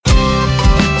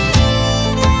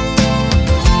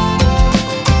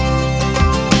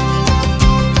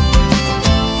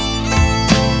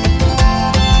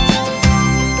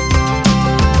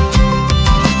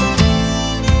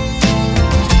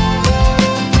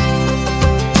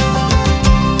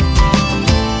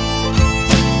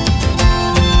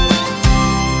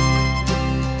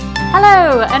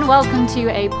and welcome to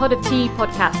a Pod of Tea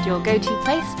podcast, your go-to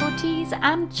place for teas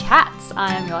and chats.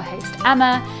 I am your host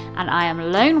Emma, and I am a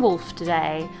lone wolf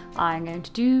today. I'm going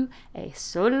to do a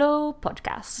solo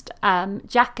podcast.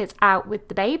 Jack is out with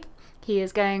the babe. He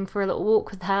is going for a little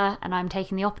walk with her, and I'm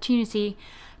taking the opportunity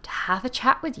to have a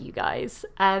chat with you guys.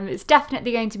 It's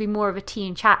definitely going to be more of a tea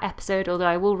and chat episode, although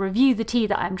I will review the tea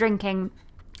that I'm drinking.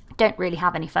 Don't really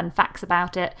have any fun facts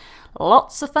about it.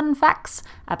 Lots of fun facts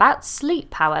about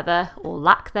sleep, however, or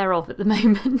lack thereof at the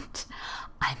moment.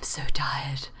 I'm so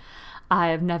tired. I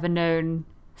have never known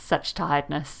such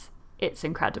tiredness. It's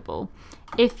incredible.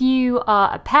 If you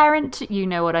are a parent, you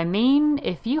know what I mean.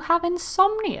 If you have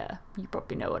insomnia, you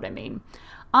probably know what I mean.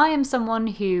 I am someone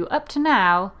who, up to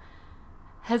now,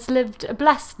 has lived a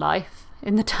blessed life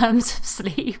in the terms of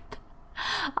sleep.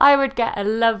 I would get a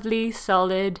lovely,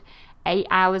 solid 8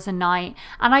 hours a night.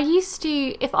 And I used to,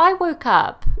 if I woke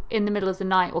up in the middle of the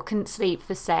night or couldn't sleep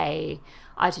for, say,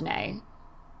 I don't know,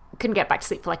 couldn't get back to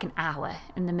sleep for like an hour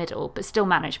in the middle, but still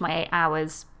managed my 8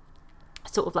 hours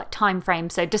sort of like time frame,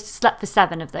 so just slept for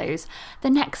 7 of those, the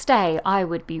next day I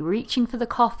would be reaching for the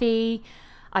coffee.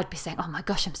 I'd be saying, oh my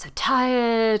gosh, I'm so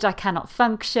tired, I cannot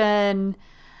function.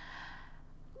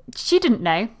 She didn't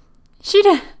know. She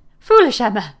did. Foolish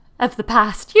Emma of the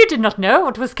past, you did not know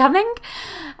what was coming.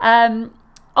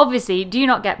 Obviously, do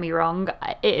not get me wrong,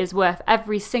 it is worth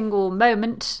every single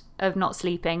moment of not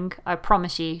sleeping. I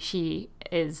promise you, she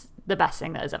is the best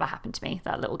thing that has ever happened to me,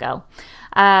 that little girl.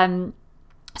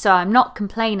 So I'm not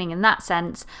complaining in that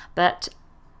sense, but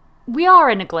we are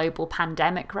in a global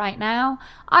pandemic right now.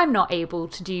 I'm not able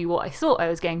to do what I thought I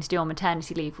was going to do on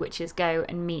maternity leave, which is go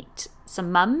and meet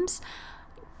some mums.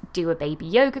 Do a baby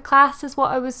yoga class is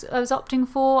what I was opting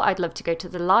for. I'd love to go to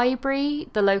the library,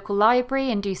 the local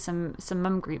library, and do some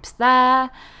mum groups there.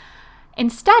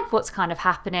 Instead, what's kind of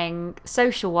happening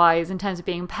social-wise in terms of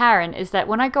being a parent is that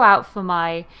when I go out for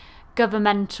my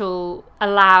governmental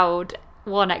allowed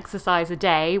one exercise a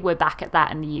day, we're back at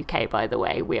that in the UK, by the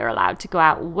way. We are allowed to go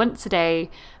out once a day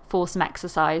for some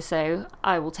exercise. So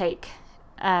I will take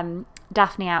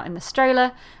Daphne out in the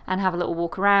stroller and have a little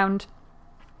walk around.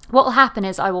 What will happen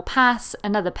is I will pass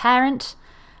another parent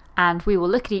and we will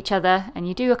look at each other, and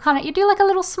you do like a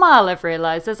little smile, I've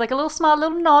realised. There's like a little smile, a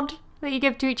little nod that you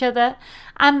give to each other.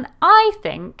 And I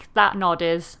think that nod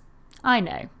is, I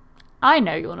know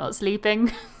you're not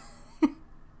sleeping.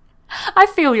 I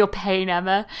feel your pain,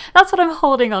 Emma. That's what I'm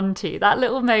holding on to, that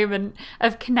little moment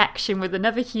of connection with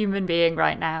another human being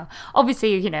right now.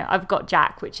 Obviously, you know, I've got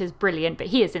Jack, which is brilliant, but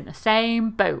he is in the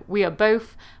same boat. We are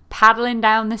both paddling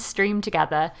down this stream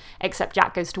together, except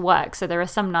Jack goes to work. So there are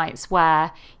some nights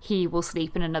where he will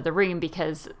sleep in another room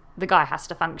because the guy has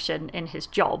to function in his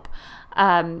job.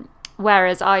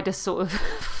 Whereas I just sort of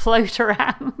float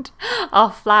around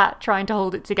our flat trying to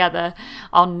hold it together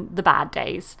on the bad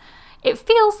days. It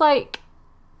feels like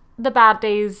the bad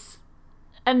days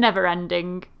are never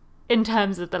ending in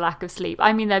terms of the lack of sleep.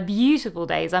 I mean, they're beautiful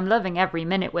days. I'm loving every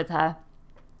minute with her.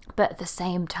 But at the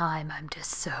same time, I'm just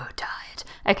so tired.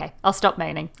 Okay, I'll stop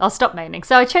moaning.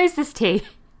 So I chose this tea.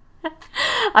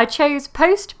 I chose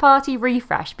Post-Party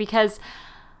Refresh because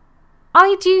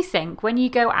I do think when you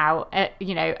go out,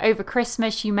 over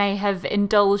Christmas, you may have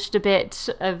indulged a bit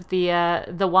of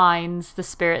the wines, the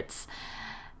spirits,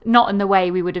 not in the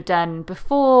way we would have done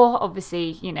before.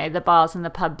 Obviously, you know, the bars and the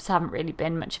pubs haven't really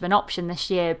been much of an option this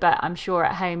year, but I'm sure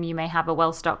at home you may have a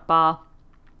well-stocked bar.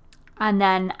 And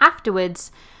then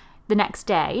afterwards, the next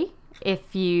day,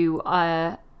 if you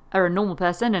are a normal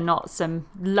person and not some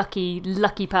lucky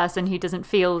person who doesn't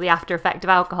feel the after effect of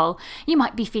alcohol, you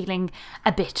might be feeling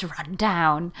a bit run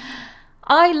down.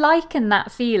 I liken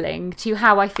that feeling to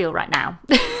how I feel right now.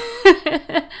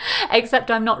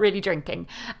 Except I'm not really drinking.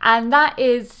 And that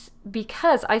is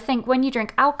because I think when you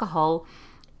drink alcohol,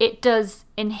 it does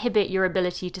inhibit your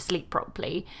ability to sleep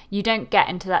properly. You don't get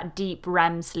into that deep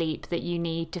REM sleep that you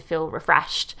need to feel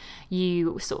refreshed.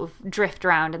 You sort of drift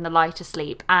around in the lighter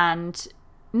sleep. And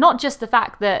not just the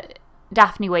fact that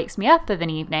Daphne wakes me up of an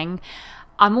evening,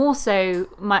 I'm also,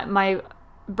 my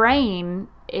brain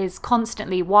is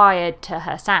constantly wired to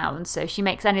her sounds. So she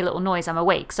makes any little noise, I'm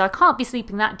awake. So I can't be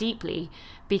sleeping that deeply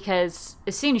because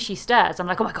as soon as she stirs, I'm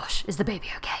like, oh my gosh, is the baby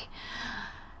okay?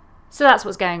 So that's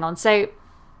what's going on. So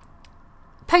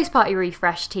Post-Party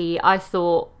Refresh tea, I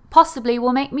thought possibly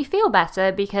will make me feel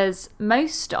better because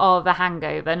most of a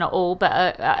hangover, not all,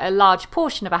 but a large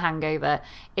portion of a hangover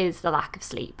is the lack of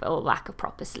sleep or lack of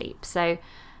proper sleep. So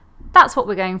that's what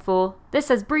we're going for. This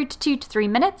says brewed to 2 to 3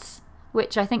 minutes,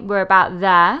 which I think we're about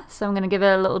there. So I'm going to give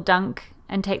it a little dunk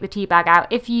and take the tea bag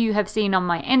out. If you have seen on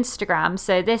my Instagram,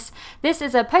 so this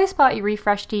is a post-party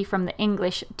refresh tea from the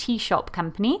English Tea Shop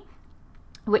Company,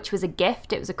 which was a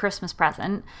gift. It was a Christmas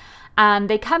present. And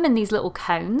they come in these little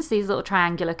cones, these little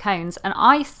triangular cones, and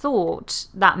I thought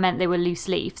that meant they were loose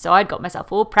leaf, so I'd got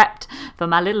myself all prepped for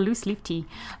my little loose leaf tea.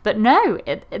 But no,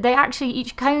 they actually,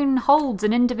 each cone holds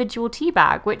an individual tea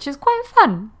bag, which is quite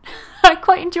fun. I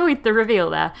quite enjoyed the reveal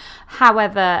there.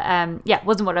 However,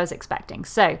 wasn't what I was expecting.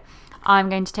 So I'm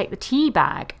going to take the tea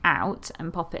bag out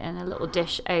and pop it in a little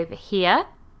dish over here.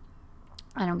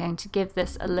 And I'm going to give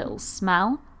this a little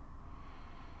smell.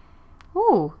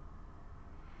 Ooh.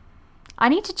 I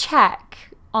need to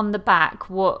check on the back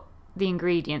what the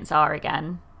ingredients are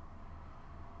again.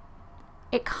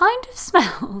 It kind of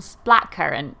smells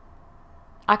blackcurrant.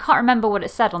 I can't remember what it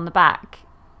said on the back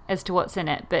as to what's in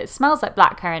it, but it smells like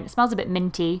blackcurrant. It smells a bit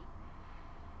minty.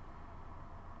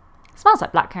 It smells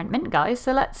like blackcurrant mint, guys.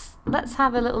 So let's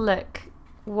have a little look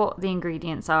what the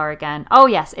ingredients are again. Oh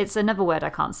yes, it's another word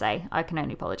I can't say. I can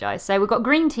only apologise. So we've got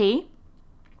green tea.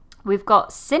 We've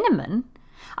got cinnamon.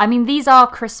 I mean, these are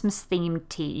Christmas-themed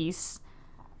teas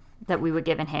that we were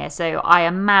given here. So I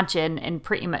imagine in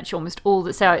pretty much almost all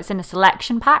the... So it's in a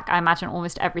selection pack. I imagine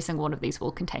almost every single one of these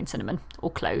will contain cinnamon or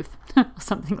clove or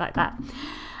something like that.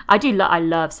 I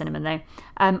love cinnamon, though.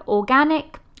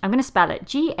 Organic, I'm going to spell it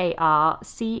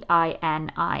Garcinia.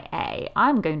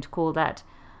 I'm going to call that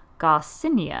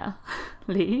Garcinia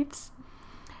leaves.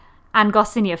 And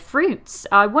Garcinia fruits.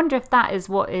 I wonder if that is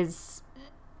what is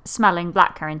smelling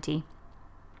blackcurranty.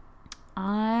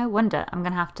 I wonder. I'll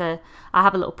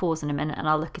have a little pause in a minute and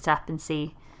I'll look it up and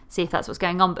see if that's what's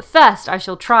going on. But first I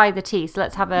shall try the tea. So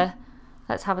let's have a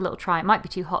little try. It might be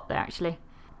too hot there, actually.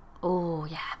 Oh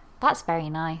yeah, that's very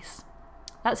nice.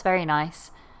 That's very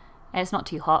nice. It's not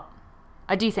too hot.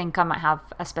 I do think I might have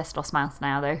asbestos mouth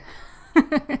now, though.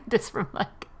 Just from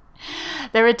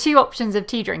there are two options of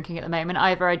tea drinking at the moment.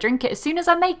 Either I drink it as soon as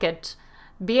I make it,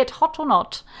 be it hot or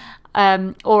not,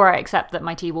 or I accept that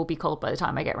my tea will be cold by the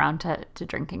time I get around to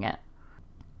drinking it.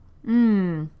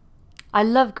 I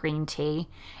love green tea.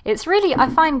 I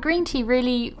find green tea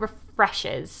really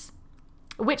refreshes,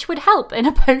 which would help in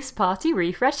a post-party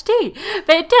refresh tea.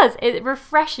 But it does. It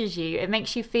refreshes you. It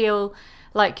makes you feel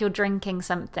like you're drinking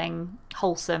something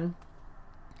wholesome.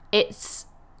 It's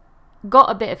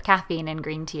got a bit of caffeine in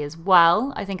green tea as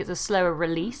well. I think it's a slower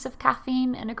release of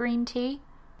caffeine in a green tea.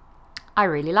 I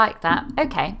really like that.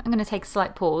 Okay, I'm going to take a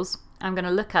slight pause. I'm going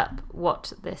to look up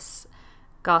what this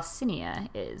Garcinia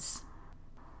is.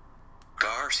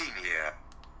 Garcinia.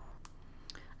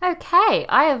 Okay,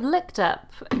 I have looked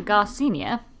up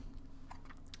Garcinia,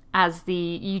 as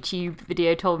the YouTube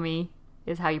video told me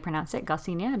is how you pronounce it,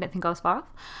 Garcinia. I don't think I was far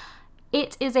off.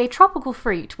 It is a tropical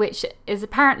fruit, which is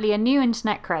apparently a new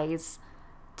internet craze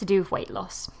to do with weight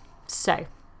loss. So,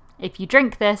 if you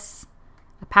drink this,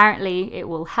 apparently it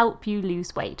will help you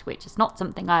lose weight, which is not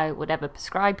something I would ever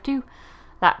prescribe to,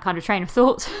 that kind of train of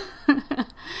thought.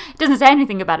 It doesn't say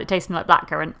anything about it tasting like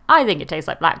blackcurrant. I think it tastes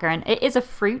like blackcurrant. It is a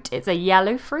fruit. It's a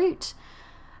yellow fruit.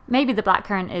 Maybe the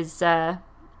blackcurrant is it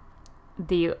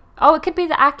could be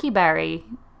the ackee berry.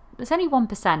 It's only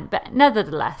 1%, but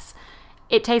nevertheless,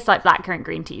 it tastes like blackcurrant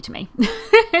green tea to me.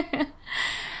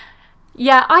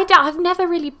 Yeah, I've never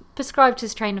really prescribed to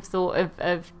this train of thought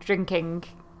of drinking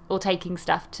or taking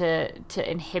stuff to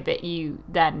inhibit you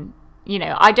then. You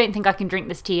know, I don't think I can drink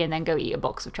this tea and then go eat a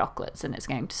box of chocolates and it's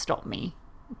going to stop me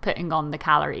putting on the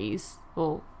calories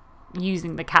or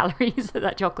using the calories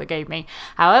that chocolate gave me.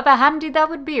 However handy that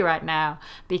would be right now,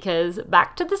 because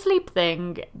back to the sleep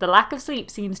thing, the lack of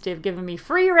sleep seems to have given me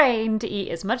free reign to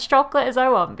eat as much chocolate as I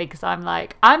want, because I'm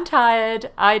like, I'm tired,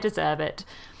 I deserve it.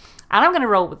 And I'm going to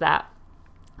roll with that,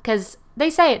 because they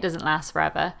say it doesn't last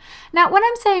forever. Now, when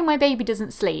I'm saying my baby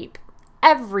doesn't sleep,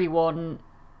 everyone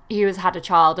who has had a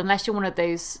child, unless you're one of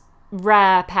those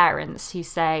rare parents who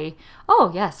say, oh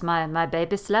yes, my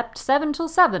baby slept 7 till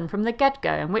 7 from the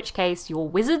get-go, in which case you're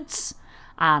wizards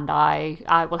and I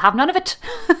will have none of it.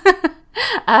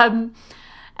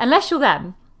 Unless you're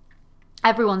them,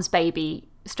 everyone's baby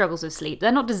struggles with sleep. They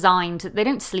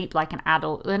don't sleep like an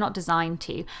adult. They're not designed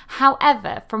to.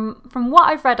 However, from what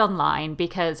I've read online,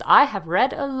 because I have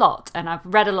read a lot, and I've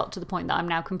read a lot to the point that I'm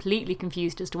now completely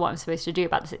confused as to what I'm supposed to do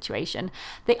about the situation,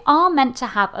 they are meant to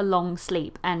have a long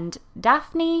sleep. And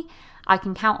Daphne, I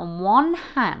can count on one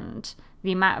hand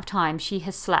the amount of time she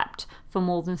has slept for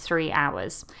more than 3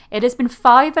 hours. It has been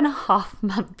 5.5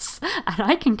 months, and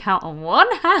I can count on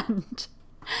one hand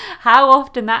how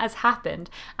often that has happened.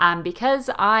 And because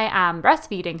I am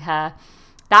breastfeeding her,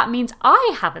 that means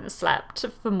I haven't slept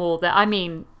for more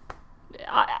than,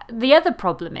 the other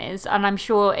problem is, and I'm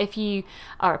sure if you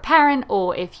are a parent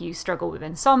or if you struggle with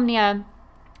insomnia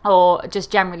or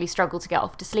just generally struggle to get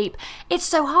off to sleep, it's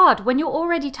so hard. When you're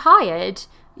already tired,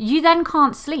 you then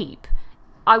can't sleep.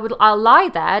 I'll lie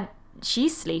there,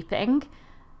 she's sleeping,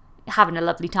 having a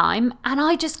lovely time, and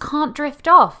I just can't drift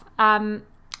off.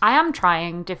 I am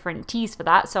trying different teas for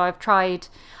that. So I've tried,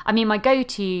 my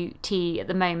go-to tea at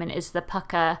the moment is the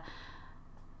Pukka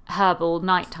herbal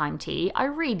nighttime tea. I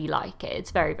really like it. It's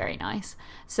very, very nice.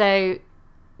 So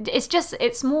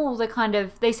it's more the kind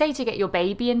of, they say to get your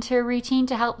baby into a routine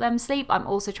to help them sleep. I'm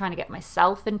also trying to get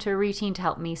myself into a routine to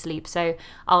help me sleep. So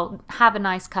I'll have a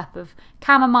nice cup of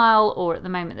chamomile, or at the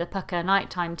moment the Pukka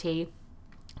nighttime tea,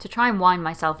 to try and wind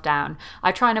myself down.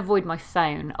 I try and avoid my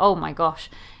phone. Oh my gosh.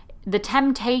 The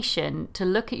temptation to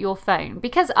look at your phone,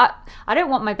 because I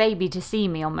don't want my baby to see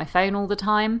me on my phone all the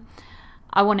time.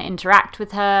 I want to interact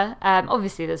with her.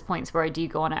 Obviously, there's points where I do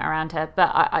go on it around her,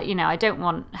 but I don't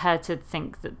want her to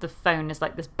think that the phone is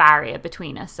like this barrier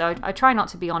between us. So I try not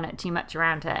to be on it too much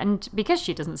around her. And because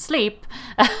she doesn't sleep,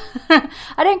 I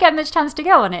don't get much chance to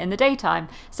go on it in the daytime.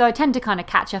 So I tend to kind of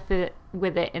catch up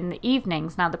with it in the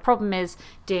evenings. Now, the problem is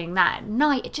doing that at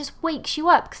night, it just wakes you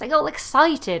up because I get all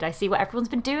excited. I see what everyone's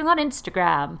been doing on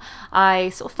Instagram. I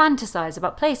sort of fantasize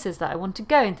about places that I want to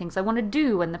go and things I want to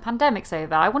do when the pandemic's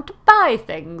over. I want to buy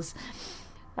things.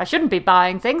 I shouldn't be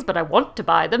buying things, but I want to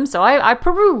buy them, so I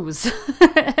peruse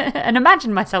and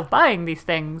imagine myself buying these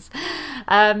things.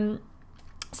 So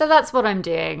that's what I'm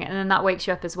doing, and then that wakes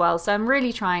you up as well. So I'm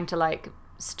really trying to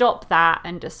stop that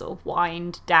and just sort of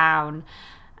wind down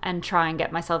and try and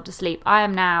get myself to sleep.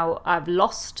 I've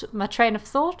lost my train of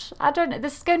thought. I don't know.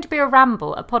 This is going to be a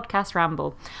ramble, a podcast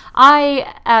ramble.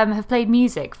 I have played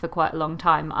music for quite a long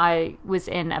time. I was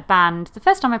in a band. The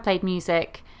first time I played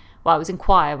music, I was in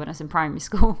choir when I was in primary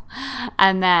school.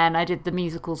 And then I did the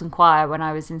musicals and choir when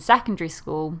I was in secondary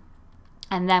school.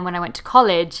 And then when I went to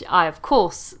college, I, of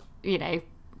course,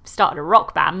 started a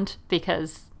rock band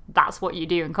because that's what you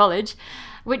do in college,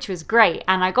 which was great.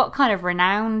 And I got kind of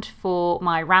renowned for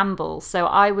my rambles. So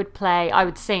I would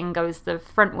sing, I was the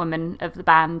front woman of the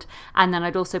band, and then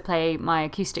I'd also play my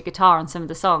acoustic guitar on some of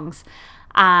the songs.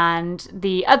 And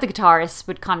the other guitarists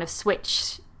would kind of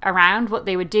switch around what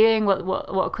they were doing,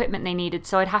 what equipment they needed.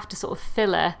 So I'd have to sort of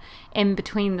filler in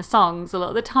between the songs a lot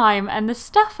of the time. And the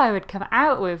stuff I would come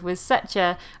out with was such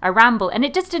a ramble, and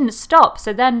it just didn't stop.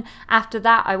 So then after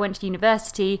that, I went to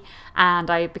university and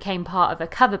I became part of a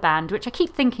cover band, which I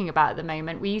keep thinking about at the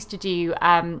moment. We used to do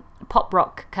pop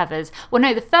rock covers. Well,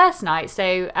 no, the first night,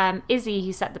 so Izzy,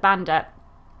 who set the band up,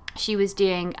 she was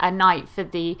doing a night for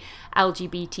the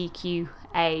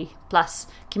LGBTQA plus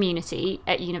community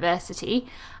at university,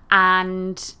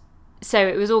 and so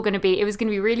it was going to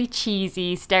be really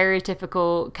cheesy,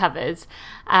 stereotypical covers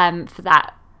for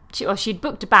that. She'd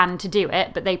booked a band to do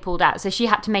it, but they pulled out, so she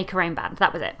had to make her own band.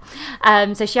 That was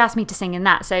it. So she asked me to sing in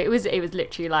that. So it was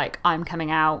literally like I'm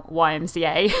Coming Out,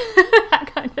 YMCA,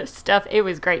 that kind of stuff. It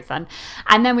was great fun.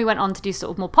 And then we went on to do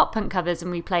sort of more pop punk covers,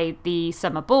 and we played the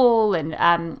Summer Ball and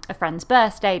a friend's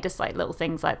birthday, just like little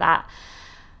things like that.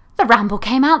 The ramble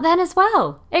came out then as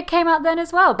well. But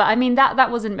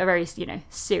that wasn't a very,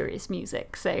 serious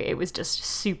music. So it was just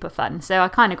super fun. So I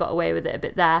kind of got away with it a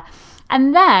bit there.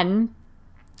 And then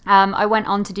I went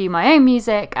on to do my own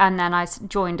music, and then I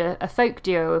joined a folk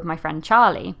duo with my friend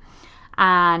Charlie.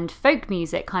 And folk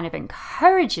music kind of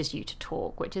encourages you to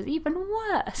talk, which is even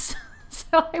worse.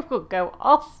 So I will go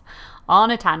off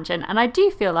on a tangent. And I do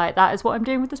feel like that is what I'm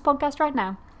doing with this podcast right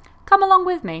now. Come along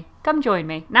with me. Come join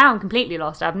me. Now I'm completely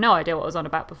lost. I have no idea what I was on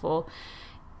about before.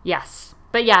 Yes.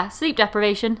 But yeah, sleep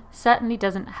deprivation certainly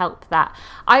doesn't help that.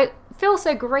 I feel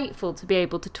so grateful to be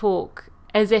able to talk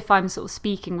as if I'm sort of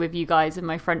speaking with you guys in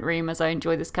my front room as I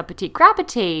enjoy this cup of tea. Grab a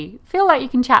tea. Feel like you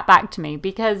can chat back to me,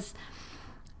 because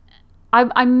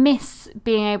I miss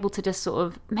being able to just sort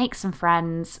of make some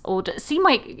friends or see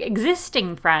my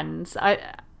existing friends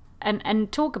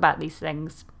and talk about these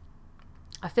things.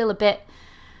 I feel a bit,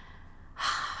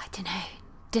 I don't know,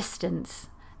 distance.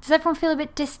 Does everyone feel a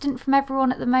bit distant from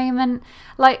everyone at the moment?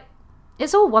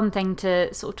 It's all one thing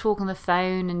to sort of talk on the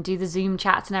phone and do the Zoom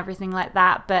chats and everything like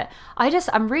that, but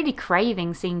I'm really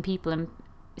craving seeing people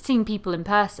in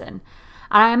person.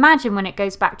 And I imagine when it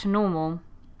goes back to normal,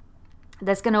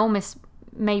 there's going to almost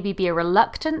maybe be a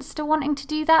reluctance to wanting to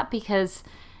do that, because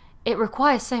it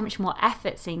requires so much more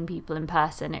effort seeing people in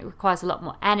person. It requires a lot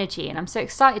more energy, and I'm so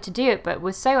excited to do it, but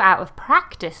we're so out of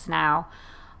practice now.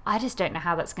 I just don't know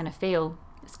how that's going to feel.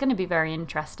 It's going to be very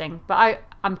interesting, but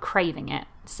I'm craving it,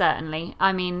 certainly.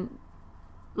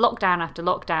 lockdown after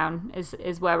lockdown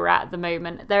is where we're at the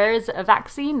moment. There is a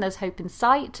vaccine, there's hope in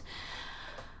sight.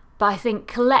 But I think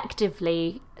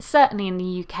collectively, certainly in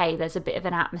the UK, there's a bit of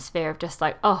an atmosphere of just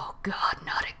like, oh God,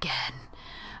 not again.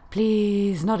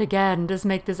 Please, not again. Just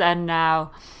make this end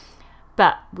now.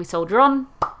 But we soldier on.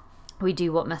 We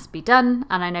do what must be done.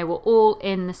 And I know we're all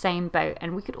in the same boat.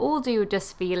 And we could all do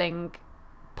just feeling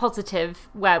positive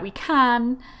where we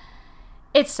can.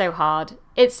 It's so hard.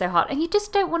 It's so hard. And you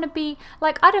just don't want to be,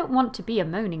 like, I don't want to be a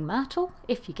moaning myrtle,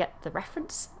 if you get the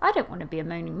reference. I don't want to be a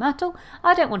moaning myrtle.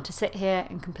 I don't want to sit here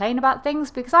and complain about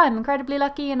things because I'm incredibly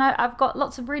lucky and I've got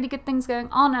lots of really good things going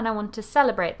on and I want to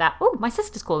celebrate that. Oh, my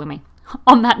sister's calling me.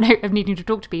 On that note of needing to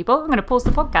talk to people, I'm going to pause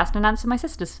the podcast and answer my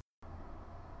sisters.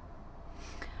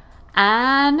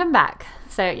 And I'm back.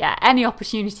 So yeah, any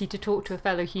opportunity to talk to a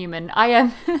fellow human.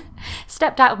 I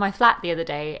stepped out of my flat the other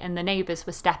day and the neighbours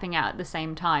were stepping out at the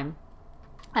same time.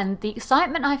 And the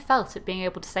excitement I felt at being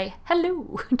able to say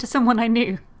hello to someone I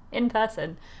knew in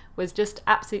person was just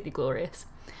absolutely glorious.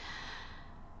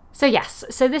 So yes,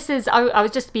 so this is, I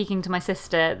was just speaking to my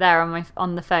sister there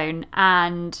on the phone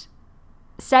and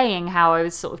saying how I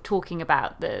was sort of talking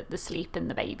about the sleep and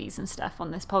the babies and stuff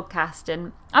on this podcast,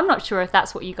 and I'm not sure if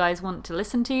that's what you guys want to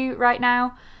listen to right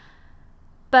now,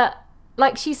 but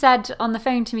like she said on the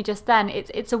phone to me just then,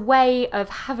 it's a way of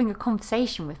having a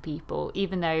conversation with people,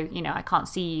 even though, you know, I can't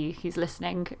see you who's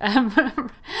listening,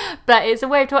 but it's a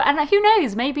way of talking, and who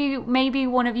knows, maybe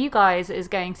one of you guys is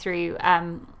going through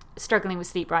struggling with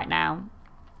sleep right now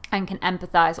and can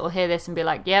empathize or hear this and be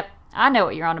like, yep, I know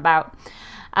what you're on about.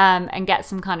 And get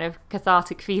some kind of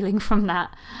cathartic feeling from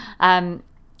that.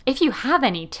 If you have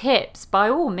any tips, by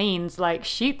all means, like,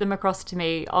 shoot them across to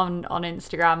me on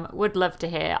Instagram. Would love to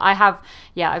hear. I've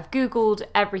Googled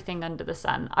everything under the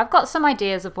sun. I've got some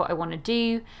ideas of what I want to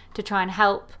do to try and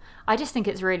help. I just think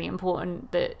it's really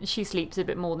important that she sleeps a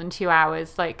bit more than 2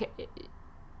 hours. Like,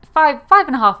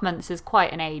 5.5 months is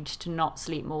quite an age to not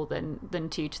sleep more than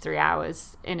 2 to 3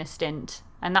 hours in a stint.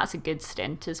 And that's a good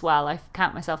stint as well. I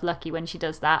count myself lucky when she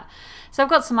does that. So I've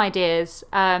got some ideas.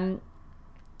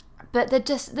 But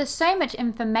there's so much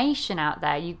information out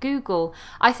there. You Google.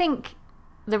 I think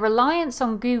the reliance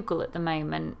on Google at the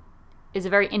moment is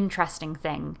a very interesting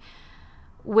thing.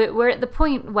 We're at the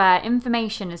point where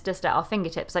information is just at our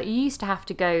fingertips. Like, you used to have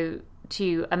to go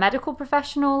to a medical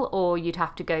professional or you'd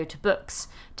have to go to books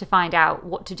to find out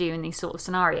what to do in these sort of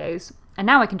scenarios. And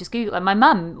now I can just Google it. My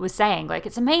mum was saying, like,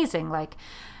 it's amazing. Like,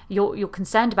 you're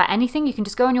concerned about anything, you can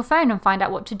just go on your phone and find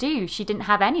out what to do. She didn't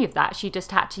have any of that. She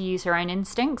just had to use her own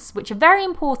instincts, which are very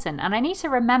important. And I need to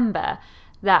remember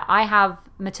that I have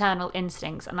maternal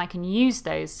instincts and I can use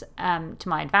those to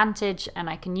my advantage, and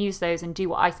I can use those and do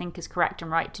what I think is correct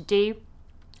and right to do.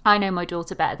 I know my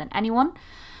daughter better than anyone.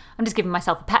 I'm just giving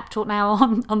myself a pep talk now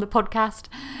on the podcast.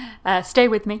 Stay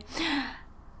with me.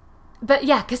 But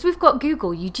yeah, because we've got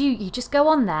Google, you just go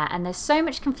on there and there's so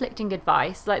much conflicting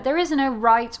advice. Like, there isn't a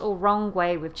right or wrong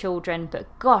way with children, but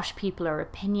gosh, people are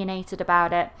opinionated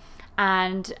about it.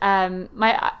 And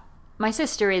my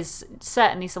sister is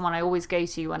certainly someone I always go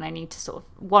to when I need to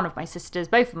both of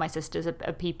my sisters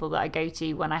are people that I go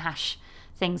to when I hash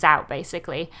things out,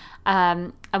 basically.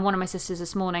 And one of my sisters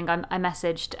this morning, I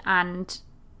messaged and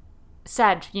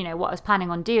said, you know, what I was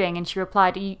planning on doing. And she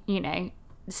replied, you know,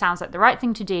 sounds like the right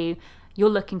thing to do. You're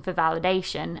looking for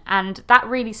validation. And that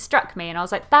really struck me. And I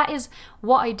was like, that is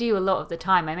what I do a lot of the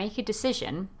time. I make a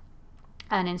decision,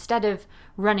 and instead of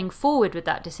running forward with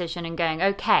that decision and going,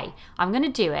 okay, I'm going to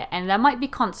do it, and there might be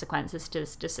consequences to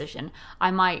this decision.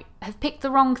 I might have picked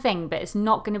the wrong thing, but it's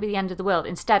not going to be the end of the world.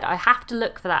 Instead, I have to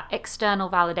look for that external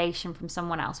validation from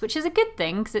someone else, which is a good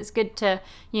thing because it's good to,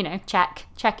 you know,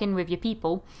 check in with your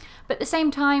people. But at the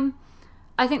same time,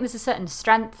 I think there's a certain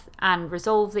strength and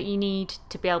resolve that you need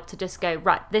to be able to just go,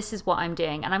 right, this is what I'm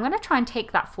doing, and I'm going to try and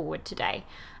take that forward today.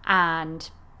 And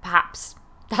perhaps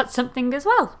that's something as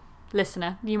well,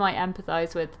 listener, you might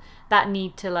empathize with, that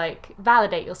need to, like,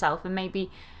 validate yourself. And maybe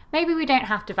we don't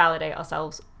have to validate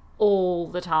ourselves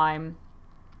all the time.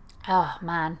 Oh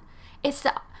man,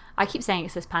 I keep saying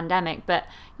it's this pandemic, but,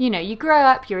 you know, you grow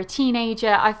up, you're a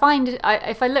teenager. I find,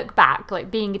 if I look back, like,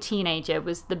 being a teenager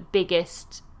was the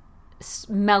biggest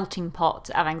melting pot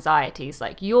of anxieties.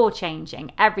 Like, you're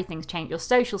changing, everything's changing, your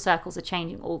social circles are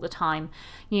changing all the time.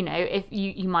 You know, if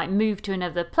you might move to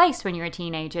another place when you're a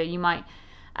teenager, you might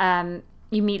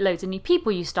you meet loads of new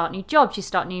people, you start new jobs, you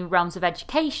start new realms of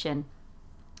education.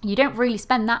 You don't really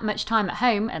spend that much time at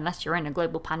home unless you're in a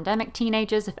global pandemic.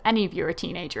 Teenagers, if any of you are a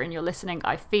teenager and you're listening,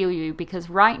 I feel you,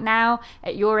 because right now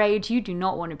at your age, you do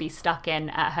not want to be stuck in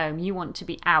at home. You want to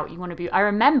be out. You want to be, I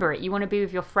remember it, you want to be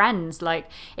with your friends. Like,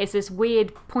 it's this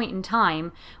weird point in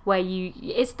time where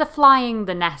it's the flying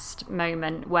the nest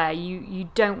moment where you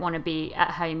don't want to be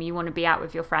at home. You want to be out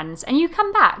with your friends, and you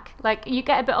come back. Like, you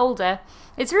get a bit older.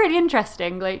 It's really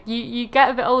interesting. Like, you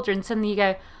get a bit older and suddenly you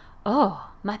go, oh,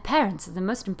 my parents are the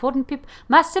most important people.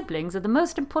 My siblings are the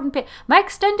most important people. My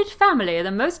extended family are the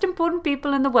most important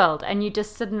people in the world. And you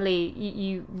just suddenly,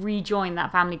 you rejoin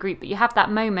that family group. But you have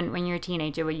that moment when you're a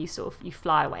teenager where you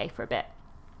fly away for a bit.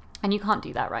 And you can't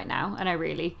do that right now. And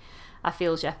I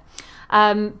feels you.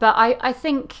 But I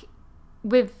think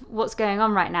with what's going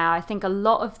on right now, I think a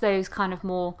lot of those kind of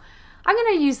more, I'm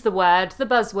going to use the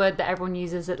buzzword that everyone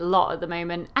uses a lot at the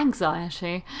moment,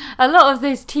 anxiety. A lot of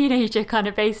those teenager kind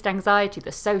of based anxiety,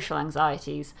 the social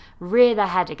anxieties, rear their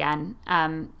head again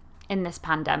in this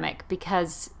pandemic,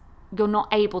 because you're not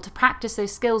able to practice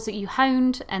those skills that you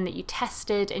honed and that you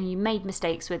tested and you made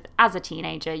mistakes with as a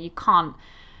teenager. You can't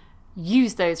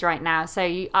use those right now.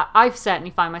 So I've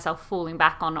certainly find myself falling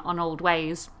back on old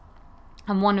ways.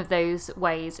 And one of those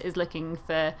ways is looking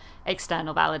for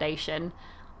external validation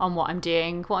on what I'm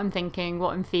doing, what I'm thinking,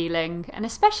 what I'm feeling. And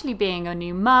especially being a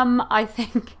new mum, I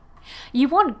think you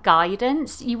want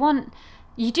guidance.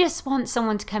 You just want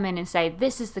someone to come in and say,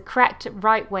 this is the correct,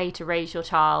 right way to raise your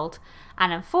child.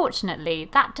 And unfortunately,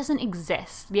 that doesn't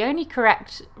exist. The only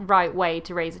correct, right way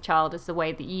to raise a child is the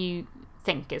way that you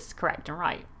think is correct and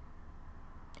right.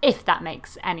 If that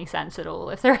makes any sense at all,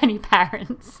 if there are any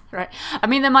parents, right? I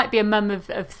mean, there might be a mum of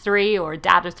 3 or a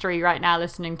dad of 3 right now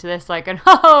listening to this, like,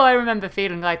 oh, I remember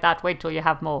feeling like that. Wait till you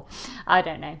have more. I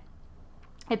don't know.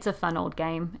 It's a fun old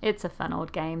game.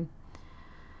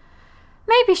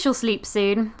 Maybe she'll sleep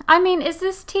soon. I mean, is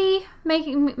this tea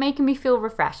making me feel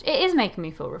refreshed? It is making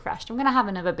me feel refreshed. I'm going to have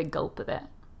another big gulp of it.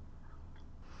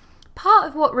 Part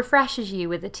of what refreshes you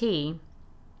with a tea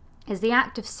is the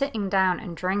act of sitting down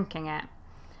and drinking it.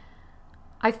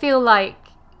 I feel like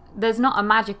there's not a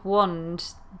magic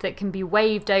wand that can be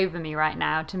waved over me right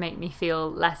now to make me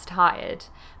feel less tired.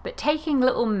 But taking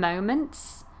little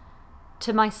moments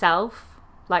to myself,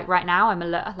 like right now, I'm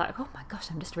like, oh my gosh,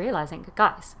 I'm just realizing,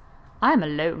 guys, I'm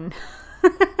alone.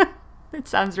 It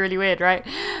sounds really weird, right?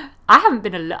 I haven't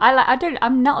been alone.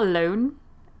 I'm not alone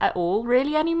at all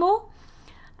really anymore.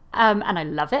 And I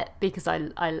love it because I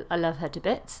love her to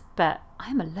bits, but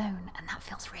I'm alone and that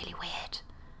feels really weird.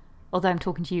 Although I'm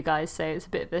talking to you guys, so it's a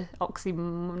bit of a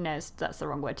no, that's the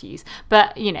wrong word to use.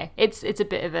 But, you know, it's a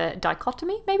bit of a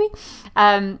dichotomy, maybe.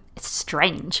 It's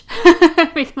strange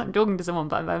because I'm talking to someone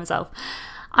by myself.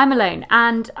 I'm alone.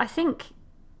 And I think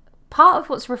part of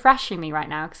what's refreshing me right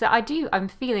now, because I'm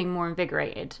feeling more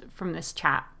invigorated from this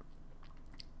chat.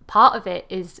 Part of it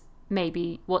is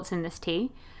maybe what's in this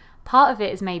tea. Part of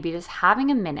it is maybe just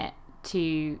having a minute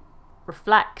to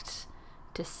reflect,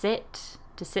 to sit,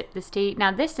 to sip this tea.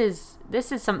 Now this is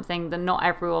something that not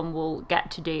everyone will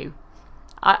get to do.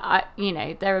 I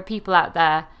there are people out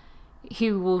there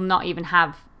who will not even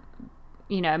have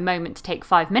a moment to take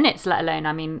 5 minutes, let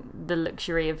alone the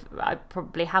luxury of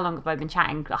probably, how long have I been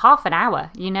chatting? Half an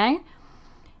hour.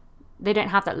 They don't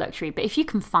have that luxury. But if you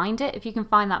can find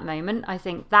that moment, I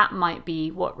think that might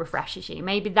be what refreshes you.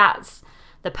 Maybe that's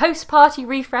the post-party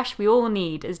refresh we all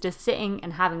need, is just sitting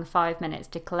and having 5 minutes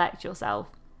to collect yourself.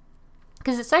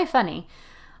 Because it's so funny.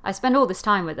 I spend all this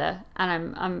time with her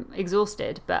and I'm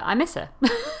exhausted, but I miss her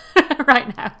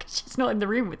right now because she's not in the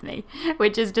room with me,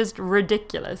 which is just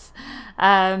ridiculous.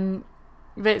 But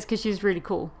it's because she's really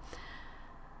cool.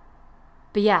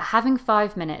 But yeah, having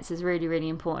 5 minutes is really, really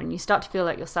important. You start to feel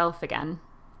like yourself again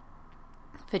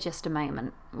for just a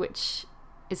moment, which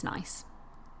is nice.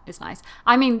 It's nice.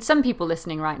 Some people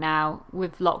listening right now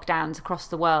with lockdowns across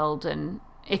the world, and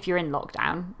if you're in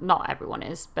lockdown, not everyone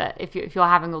is, but if you're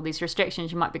having all these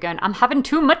restrictions, you might be going, I'm having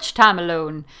too much time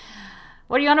alone.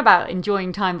 What are you on about,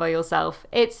 enjoying time by yourself?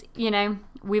 It's,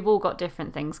 we've all got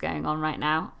different things going on right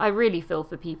now. I really feel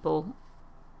for people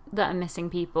that are missing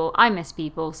people. I miss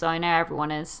people, so I know everyone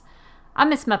is. I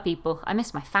miss my people. I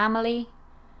miss my family.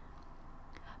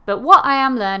 But what I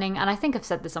am learning, and I think I've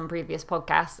said this on previous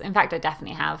podcasts, in fact I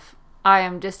definitely have,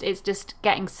 it's just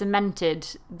getting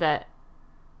cemented that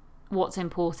what's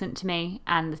important to me,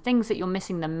 and the things that you're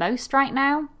missing the most right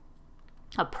now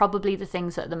are probably the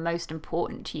things that are the most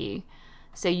important to you.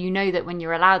 So you know that when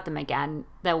you're allowed them again,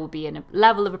 there will be a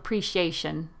level of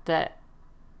appreciation that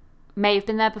may have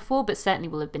been there before, but certainly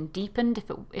will have been deepened if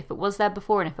it was there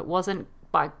before, and if it wasn't,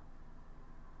 by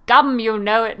gum, you'll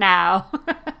know it now.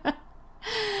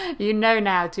 You know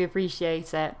now to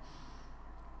appreciate it.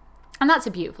 And that's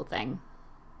a beautiful thing.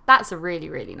 That's a really,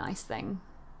 really nice thing.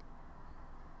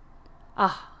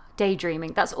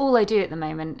 Daydreaming. That's all I do at the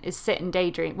moment, is sit and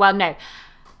daydream. Well, no.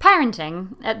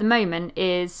 Parenting at the moment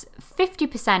is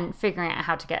 50% figuring out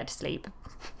how to get her to sleep.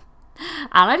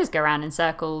 And I just go around in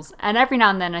circles. And every now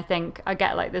and then I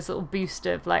get like this little boost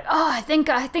of like, I think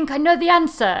I know the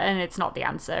answer. And it's not the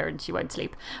answer and she won't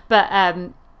sleep. But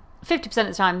 50% of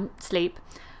the time, sleep.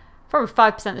 Probably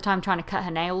 5% of the time trying to cut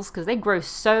her nails because they grow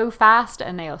so fast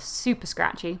and they are super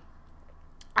scratchy.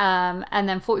 And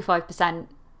then 45%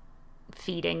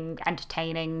 feeding,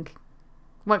 entertaining.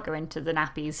 Won't go into the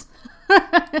nappies.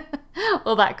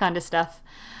 All that kind of stuff.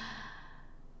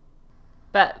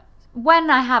 But when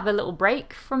I have a little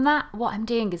break from that, what I'm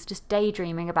doing is just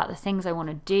daydreaming about the things I want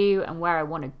to do and where I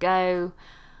want to go.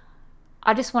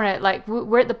 I just want to, like,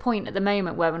 we're at the point at the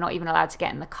moment where we're not even allowed to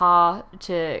get in the car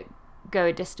to go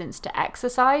a distance to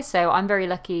exercise. So I'm very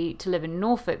lucky to live in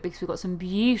Norfolk because we've got some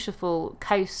beautiful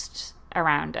coasts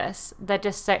around us. They're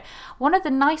just so... One of the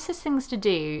nicest things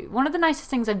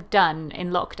I've done in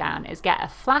lockdown is get a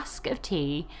flask of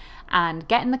tea and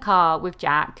get in the car with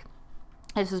Jack.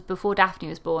 This was before Daphne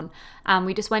was born, and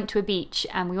we just went to a beach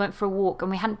and we went for a walk,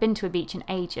 and we hadn't been to a beach in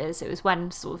ages. It was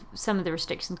when sort of some of the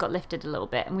restrictions got lifted a little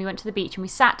bit, and we went to the beach and we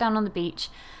sat down on the beach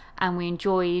and we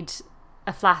enjoyed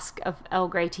a flask of Earl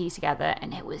Grey tea together,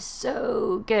 and it was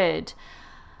so good.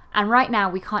 And right now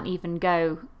we can't even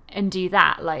go and do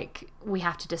that. Like, we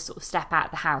have to just sort of step out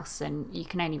of the house, and you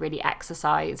can only really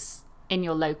exercise in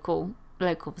your local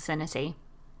vicinity.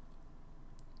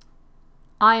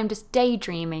 I am just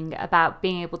daydreaming about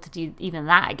being able to do even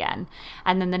that again.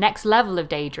 And then the next level of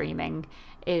daydreaming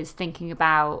is thinking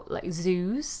about like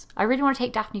zoos. I really want to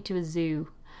take Daphne to a zoo,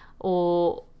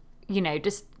 or, you know,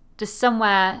 just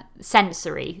somewhere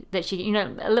sensory that she, you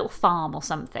know, a little farm or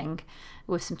something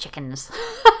with some chickens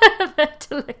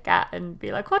to look at and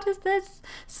be like, what is this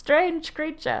strange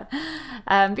creature?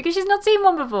 Because she's not seen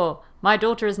one before. My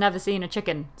daughter has never seen a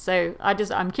chicken. So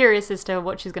I'm curious as to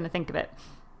what she's going to think of it.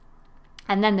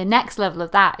 And then the next level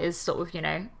of that is sort of, you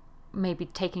know, maybe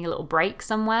taking a little break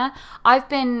somewhere.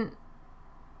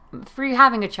 Through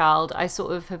having a child, I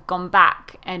sort of have gone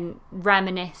back and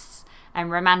reminisce and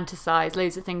romanticize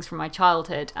loads of things from my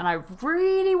childhood. And I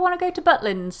really want to go to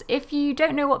Butlins. If you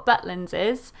don't know what Butlins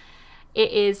is,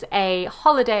 it is a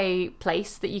holiday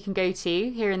place that you can go to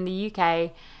here in the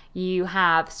UK. You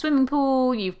have swimming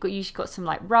pool, you've got some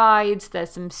like rides, there's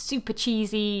some super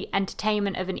cheesy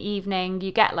entertainment of an evening.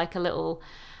 You get like a little,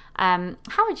 how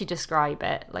would you describe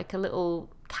it? Like a little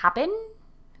cabin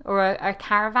or a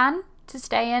caravan to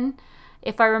stay in.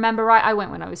 If I remember right, I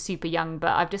went when I was super young,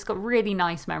 but I've just got really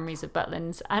nice memories of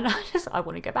Butlins, and I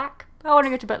want to go back. I want to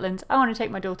go to Butlins. I want to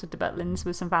take my daughter to Butlins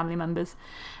with some family members.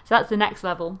 So that's the next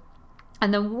level.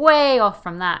 And then way off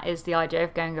from that is the idea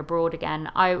of going abroad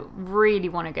again. I really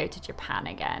want to go to Japan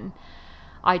again.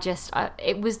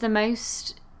 It was the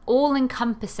most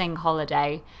all-encompassing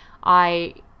holiday.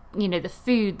 The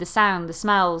food, the sound, the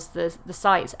smells, the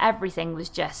sights, everything was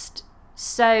just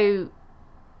so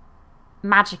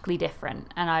magically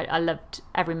different. And I loved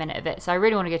every minute of it. So I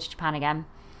really want to go to Japan again.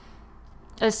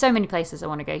 There's so many places I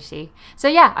want to go to. So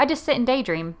yeah, I just sit and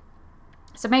daydream.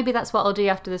 So maybe that's what I'll do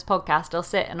after this podcast. I'll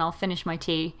sit and I'll finish my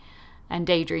tea and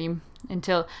daydream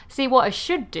until... See, what I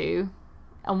should do,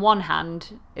 on one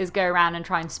hand, is go around and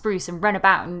try and spruce and run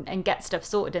about and get stuff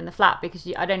sorted in the flat, because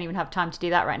I don't even have time to do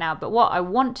that right now. But what I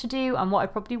want to do, and what I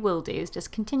probably will do, is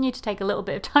just continue to take a little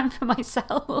bit of time for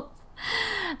myself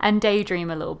and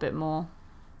daydream a little bit more,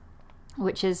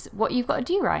 which is what you've got to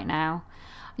do right now.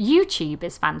 YouTube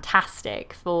is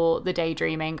fantastic for the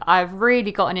daydreaming. I've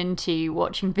really gotten into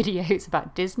watching videos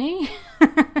about Disney,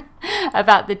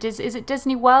 is it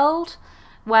Disney World,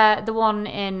 where the one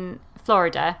in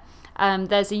Florida.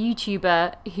 There's a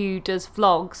YouTuber who does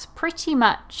vlogs pretty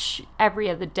much every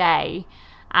other day,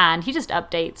 and he just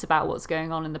updates about what's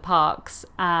going on in the parks,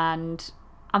 and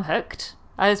I'm hooked.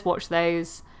 I just watch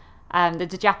those.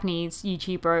 There's a Japanese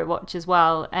YouTuber I watch as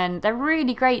well, and they're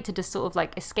really great to just sort of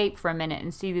like escape for a minute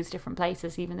and see these different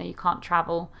places, even though you can't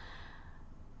travel.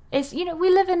 It's, you know, we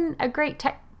live in a great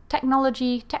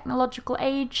technological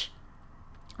age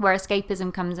where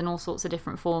escapism comes in all sorts of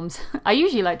different forms. I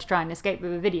usually like to try and escape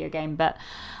with a video game, but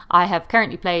I have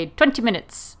currently played 20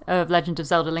 minutes of Legend of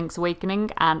Zelda Link's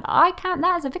Awakening, and I count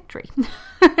that as a victory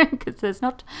because there's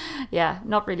not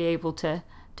really able to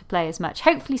play as much.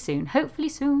 Hopefully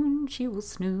soon she will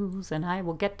snooze and I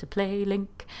will get to play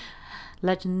Link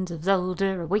Legends of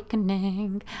Zelda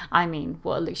Awakening. I mean,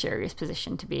 what a luxurious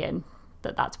position to be in,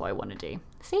 that's what I want to do.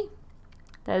 See,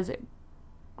 there's a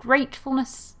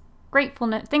gratefulness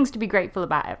Gratefulness, things to be grateful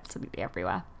about absolutely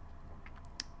everywhere.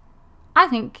 I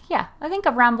think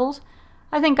I've rambled.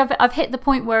 I think I've hit the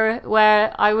point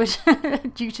where I would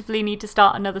dutifully need to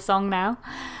start another song now.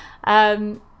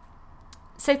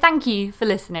 So thank you for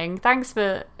listening. Thanks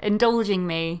for indulging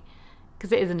me,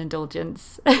 because it is an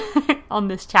indulgence on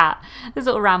this chat, this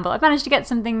little ramble. I've managed to get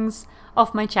some things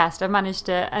off my chest. I've managed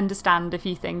to understand a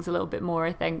few things a little bit more,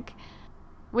 I think,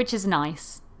 which is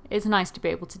nice. It's nice to be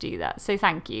able to do that. So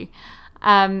thank you.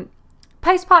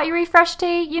 Post-party refresh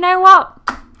tea, you know what?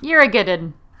 You're a good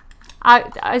one.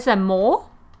 Is there more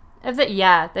of that?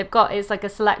 Yeah, they've got, it's like a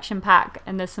selection pack,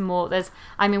 and there's some more.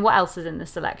 What else is in the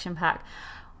selection pack?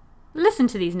 Listen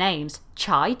to these names.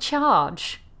 Chai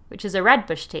Charge, which is a red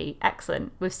bush tea,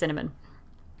 excellent, with cinnamon.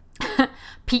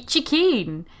 Peachy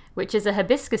Keen, which is a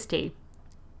hibiscus tea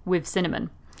with cinnamon.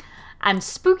 And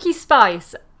Spooky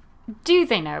Spice. Do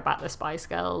they know about the Spice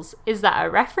Girls? Is that a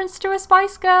reference to a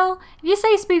Spice Girl? If you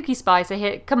say Spooky Spice, I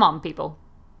hear, come on, people.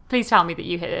 Please tell me that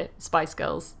you hear Spice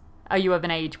Girls. Are you of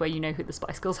an age where you know who the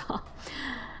Spice Girls are?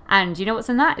 And you know what's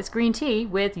in that? It's green tea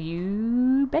with,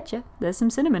 you betcha, there's some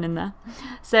cinnamon in there.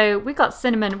 So we got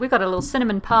cinnamon, we got a little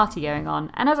cinnamon party going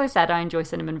on. And as I said, I enjoy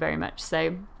cinnamon very much.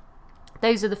 So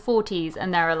those are the 4 teas,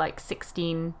 and there are like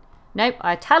 16. Nope,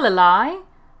 I tell a lie.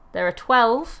 There are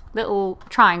 12 little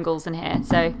triangles in here.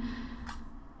 So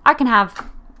I can have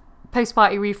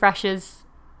post-party refreshers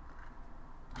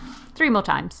 3 more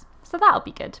times. So that'll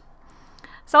be good.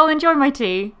 So I'll enjoy my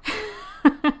tea.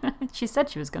 She said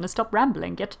she was going to stop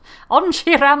rambling, yet on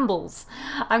she rambles.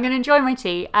 I'm going to enjoy my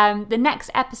tea. The next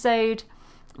episode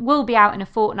will be out in a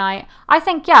fortnight. I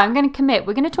think, I'm going to commit.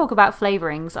 We're going to talk about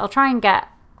flavourings. I'll try and get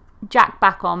Jack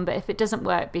back on, but if it doesn't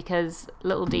work because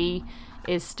little D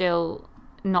is still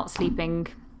not sleeping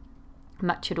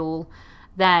much at all,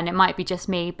 then it might be just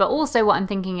me. But also what I'm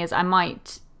thinking is I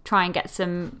might try and get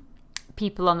some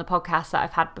people on the podcast that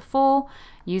I've had before,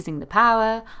 using the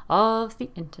power of the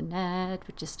internet,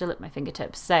 which is still at my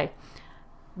fingertips. So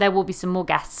there will be some more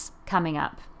guests coming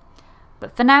up.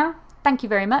 But for now, thank you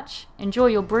very much. Enjoy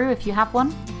your brew if you have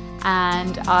one,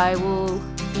 and I will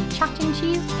be chatting to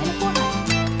you in a fortnight.